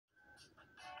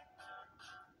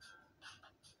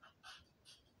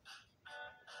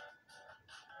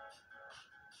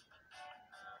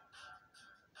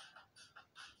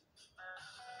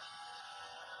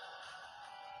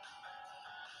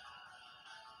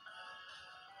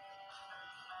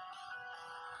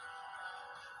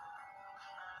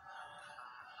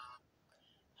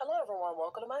everyone,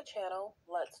 welcome to my channel.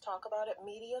 Let's talk about it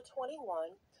Media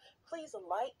 21. Please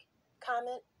like,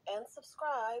 comment, and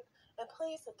subscribe, and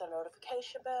please hit the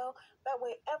notification bell. That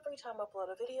way every time I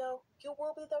upload a video, you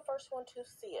will be the first one to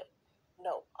see it.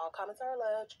 Note, all comments are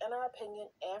alleged in our opinion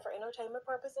and for entertainment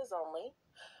purposes only,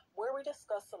 where we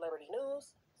discuss celebrity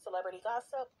news, celebrity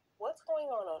gossip, what's going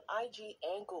on IG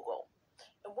and Google,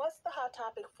 and what's the hot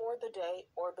topic for the day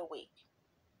or the week.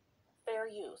 Fair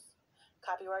use.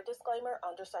 Copyright disclaimer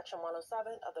under Section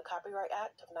 107 of the Copyright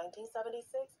Act of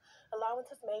 1976.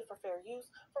 Allowance is made for fair use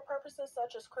for purposes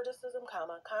such as criticism,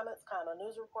 comments,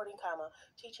 news reporting,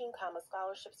 teaching,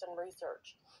 scholarships, and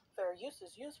research. Fair use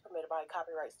is use permitted by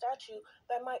copyright statute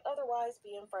that might otherwise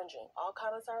be infringing. All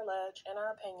comments are alleged in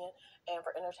our opinion and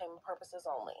for entertainment purposes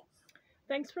only.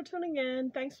 Thanks for tuning in.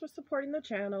 Thanks for supporting the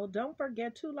channel. Don't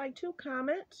forget to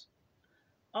comment.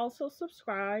 Also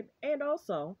subscribe, and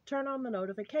also turn on the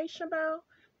notification bell.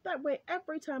 That way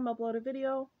every time I upload a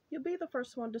video, you'll be the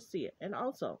first one to see it. And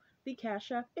also, the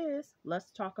Cash App is Let's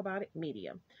Talk About It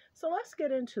Media. So let's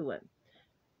get into it.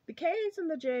 The K's and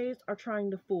the J's are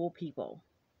trying to fool people.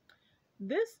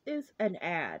 This is an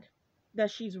ad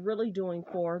that she's really doing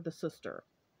for the sister.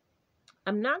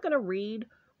 I'm not going to read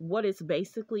what it's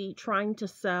basically trying to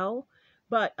sell,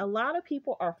 but a lot of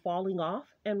people are falling off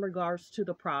in regards to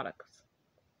the products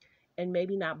and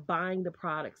maybe not buying the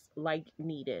products like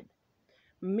needed.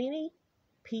 Many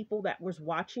people that was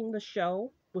watching the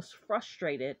show was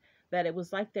frustrated that it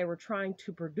was like they were trying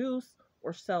to produce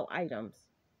or sell items.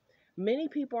 Many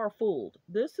people are fooled.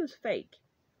 This is fake.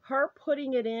 Her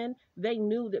putting it in, they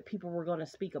knew that people were going to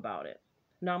speak about it.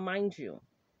 Now, mind you,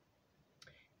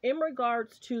 in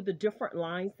regards to the different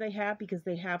lines they have, because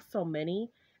they have so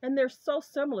many, and they're so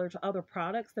similar to other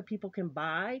products that people can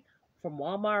buy from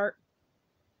Walmart,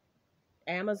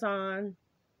 Amazon,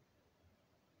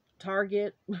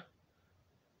 Target,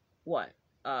 what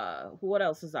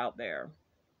else is out there?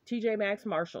 TJ Maxx,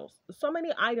 Marshalls. So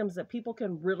many items that people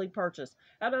can really purchase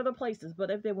at other places, but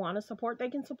if they want to support,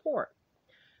 they can support.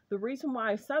 The reason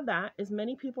why I said that is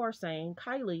many people are saying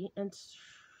Kylie and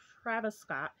Travis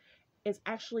Scott is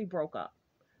actually broke up.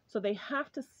 So they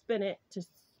have to spin it to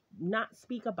not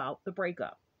speak about the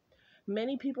breakup.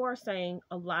 Many people are saying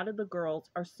a lot of the girls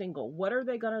are single. What are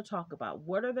they going to talk about?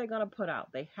 What are they going to put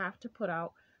out? They have to put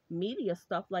out media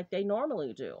stuff like they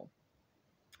normally do.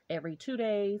 Every 2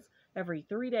 days, every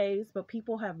 3 days, but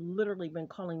people have literally been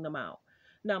calling them out.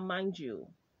 Now, mind you,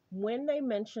 when they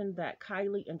mentioned that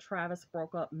Kylie and Travis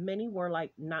broke up, many were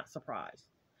like not surprised.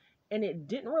 And it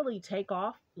didn't really take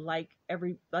off like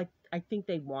I think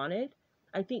they wanted.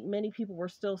 I think many people were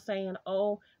still saying,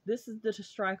 oh, this is the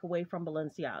strike away from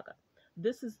Balenciaga.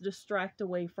 This is distract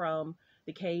away from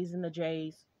the K's and the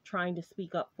J's trying to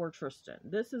speak up for Tristan.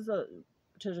 This is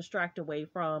to distract away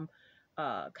from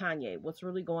Kanye. What's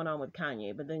really going on with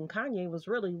Kanye? But then Kanye was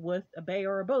really with a bae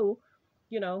or a boo.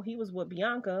 You know, he was with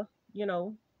Bianca, you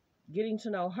know, getting to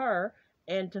know her,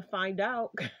 and to find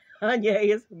out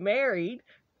Kanye is married,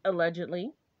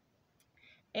 allegedly.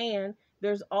 And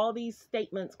there's all these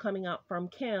statements coming out from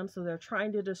Kim, so they're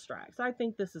trying to distract. So I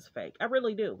think this is fake. I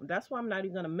really do. That's why I'm not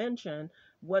even going to mention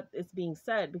what is being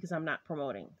said, because I'm not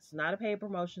promoting. It's not a paid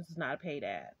promotion. It's not a paid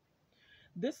ad.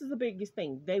 This is the biggest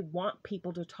thing. They want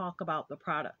people to talk about the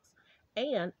products.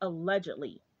 And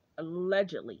allegedly,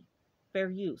 fair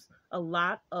use, a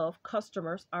lot of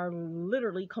customers are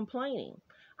literally complaining.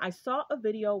 I saw a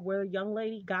video where a young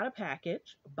lady got a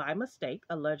package by mistake,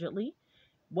 allegedly,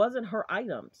 wasn't her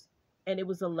items. And it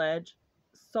was alleged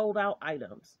sold out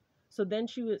items. So then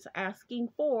she was asking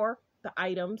for the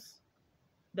items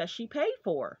that she paid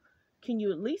for. Can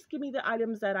you at least give me the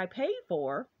items that I paid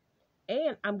for?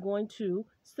 And I'm going to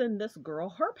send this girl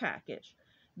her package.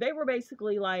 They were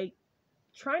basically like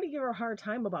trying to give her a hard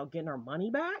time about getting her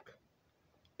money back,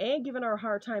 and giving her a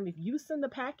hard time, if you send the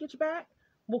package back,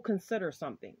 we'll consider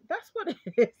something. That's what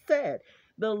it said.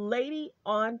 The lady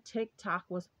on TikTok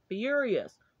was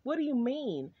furious. What do you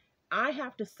mean? I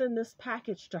have to send this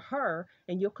package to her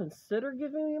and you'll consider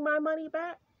giving me my money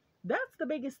back? That's the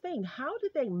biggest thing. How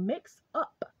did they mix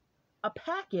up a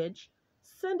package,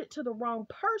 send it to the wrong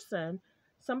person?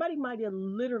 Somebody might have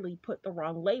literally put the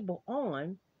wrong label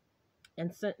on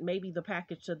and sent maybe the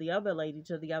package to the other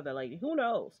lady, Who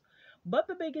knows? But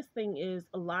the biggest thing is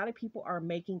a lot of people are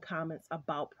making comments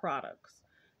about products.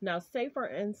 Now, say for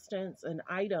instance, an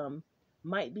item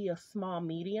might be a small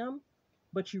medium,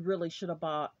 but you really should have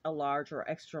bought a large or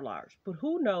extra large. But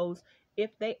who knows if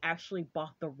they actually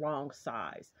bought the wrong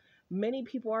size. Many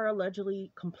people are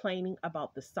allegedly complaining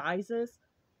about the sizes,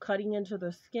 cutting into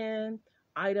the skin,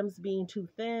 items being too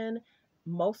thin.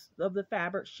 Most of the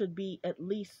fabric should be at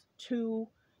least 2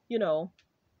 you know,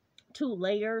 2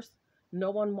 layers. No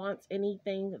one wants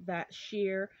anything that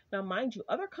sheer. Now, mind you,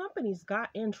 other companies got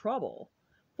in trouble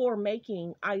for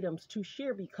making items too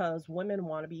sheer because women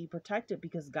want to be protected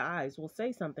because guys will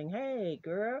say something, hey,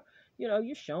 girl,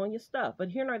 you're showing your stuff. But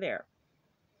here nor there.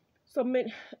 So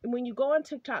when you go on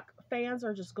TikTok, fans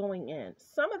are just going in.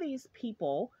 Some of these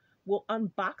people will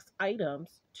unbox items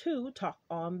to talk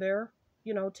on their,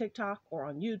 TikTok or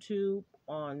on YouTube,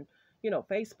 on,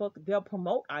 Facebook. They'll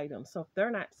promote items. So if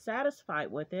they're not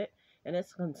satisfied with it and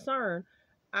it's a concern,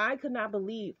 I could not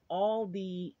believe all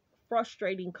the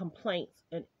frustrating complaints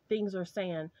and things are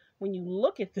saying when you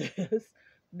look at this,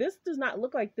 this does not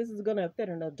look like this is going to fit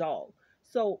an adult.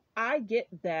 So I get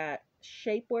that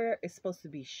shapewear is supposed to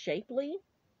be shapely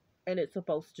and it's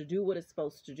supposed to do what it's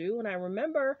supposed to do. And I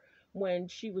remember when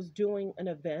she was doing an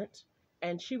event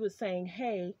and she was saying,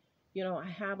 hey, I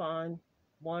have on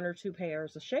 1 or 2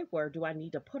 pairs of shapewear. Do I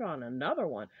need to put on another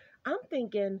one? I'm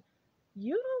thinking,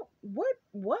 you don't,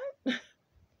 what?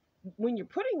 When you're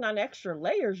putting on extra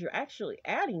layers, you're actually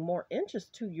adding more inches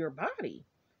to your body.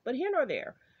 But here nor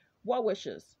there, Well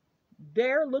Wishes,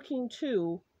 they're looking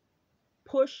to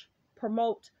push,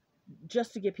 promote,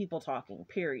 just to get people talking,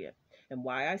 period. And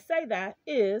why I say that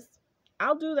is,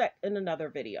 I'll do that in another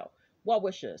video. Well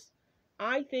Wishes,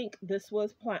 I think this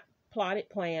was plotted,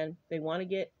 planned. They want to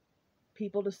get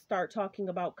people to start talking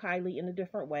about Kylie in a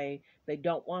different way. They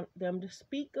don't want them to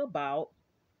speak about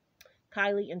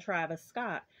Kylie and Travis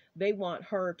Scott. They want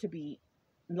her to be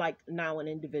like now an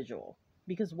individual.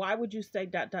 Because why would you say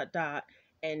dot dot dot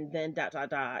and then dot dot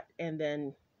dot and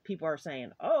then people are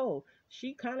saying, oh,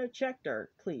 she kind of checked her.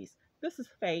 Please, this is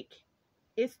fake.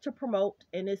 It's to promote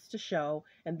and it's to show.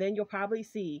 And then you'll probably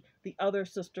see the other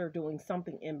sister doing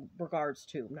something in regards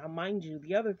to. Now, mind you,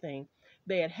 the other thing,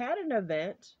 they had an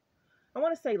event, I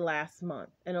want to say last month,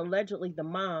 and allegedly the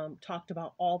mom talked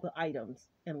about all the items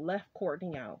and left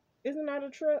Courtney out. Isn't that a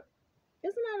trip?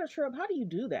 Isn't that a trip? How do you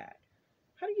do that?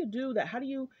 How do you do that? How do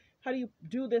you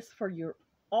do this for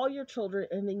all your children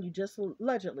and then you just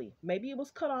allegedly, maybe it was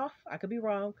cut off, I could be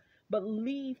wrong, but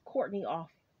leave Courtney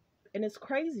off. And it's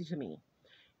crazy to me.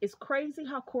 It's crazy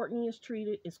how Courtney is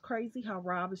treated. It's crazy how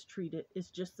Rob is treated. It's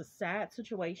just a sad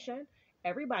situation.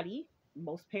 Everybody,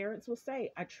 most parents will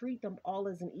say, I treat them all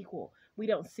as an equal. We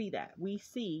don't see that. We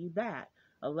see that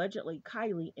allegedly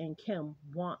Kylie and Kim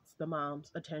wants the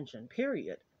mom's attention.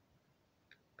 Period.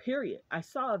 Period. I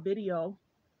saw a video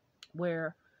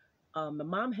where the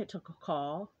mom had took a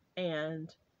call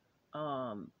and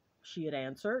she had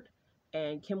answered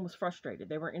and Kim was frustrated.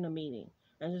 They were in a meeting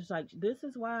and it's like, this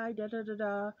is why da da da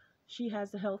da she has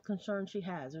the health concern she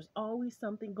has. There's always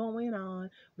something going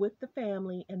on with the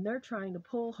family and they're trying to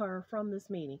pull her from this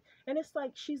meeting. And it's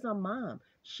like, she's a mom.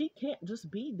 She can't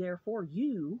just be there for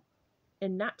you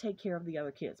and not take care of the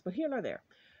other kids. But here nor there.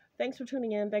 Thanks for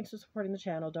tuning in. Thanks for supporting the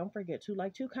channel. Don't forget to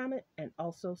like, to comment, and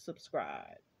also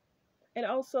subscribe. And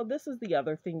also, this is the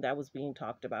other thing that was being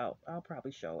talked about. I'll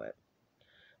probably show it.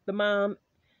 The mom,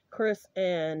 Chris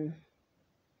and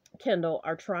Kendall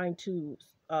are trying to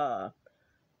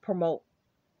promote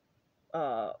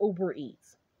Uber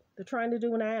Eats. They're trying to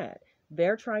do an ad.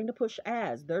 They're trying to push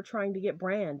ads. They're trying to get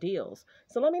brand deals.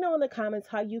 So let me know in the comments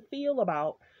how you feel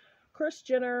about Kris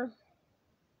Jenner.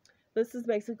 This is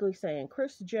basically saying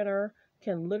Kris Jenner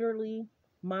can literally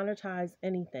monetize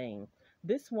anything.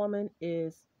 This woman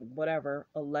is, whatever,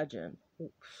 a legend.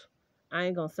 Oops. I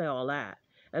ain't going to say all that.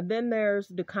 And then there's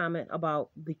the comment about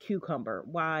the cucumber,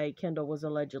 why Kendall was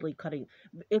allegedly cutting.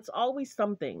 It's always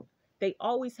something. They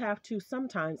always have to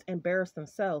sometimes embarrass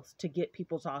themselves to get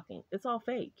people talking. It's all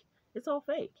fake. It's all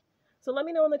fake. So let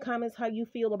me know in the comments how you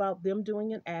feel about them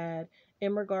doing an ad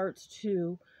in regards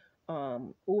to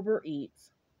Uber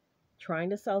Eats, trying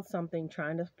to sell something,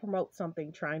 trying to promote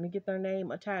something, trying to get their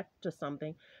name attached to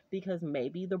something, because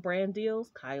maybe the brand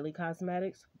deals, Kylie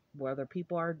Cosmetics, whether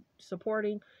people are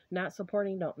supporting, not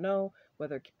supporting, don't know.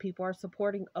 Whether people are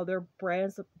supporting other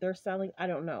brands that they're selling, I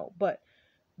don't know. But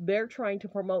they're trying to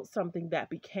promote something that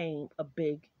became a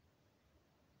big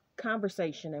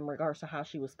conversation in regards to how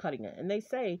she was cutting it. And they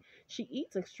say she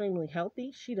eats extremely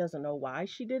healthy. She doesn't know why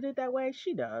she did it that way.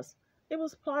 She does. It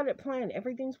was plotted, planned.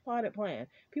 Everything's plotted, planned.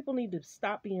 People need to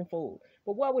stop being fooled.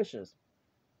 But Well Wishes,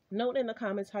 note in the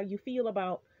comments how you feel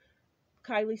about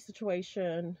Kylie's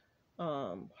situation,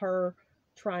 her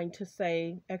trying to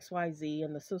say XYZ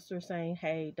and the sister saying,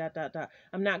 hey, dot, dot, dot.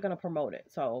 I'm not going to promote it.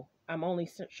 So I'm only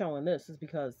showing this is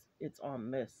because it's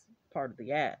on this part of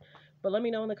the ad. But let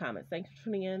me know in the comments. Thanks for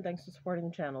tuning in. Thanks for supporting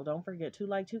the channel. Don't forget to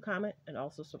like, to comment, and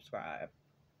also subscribe.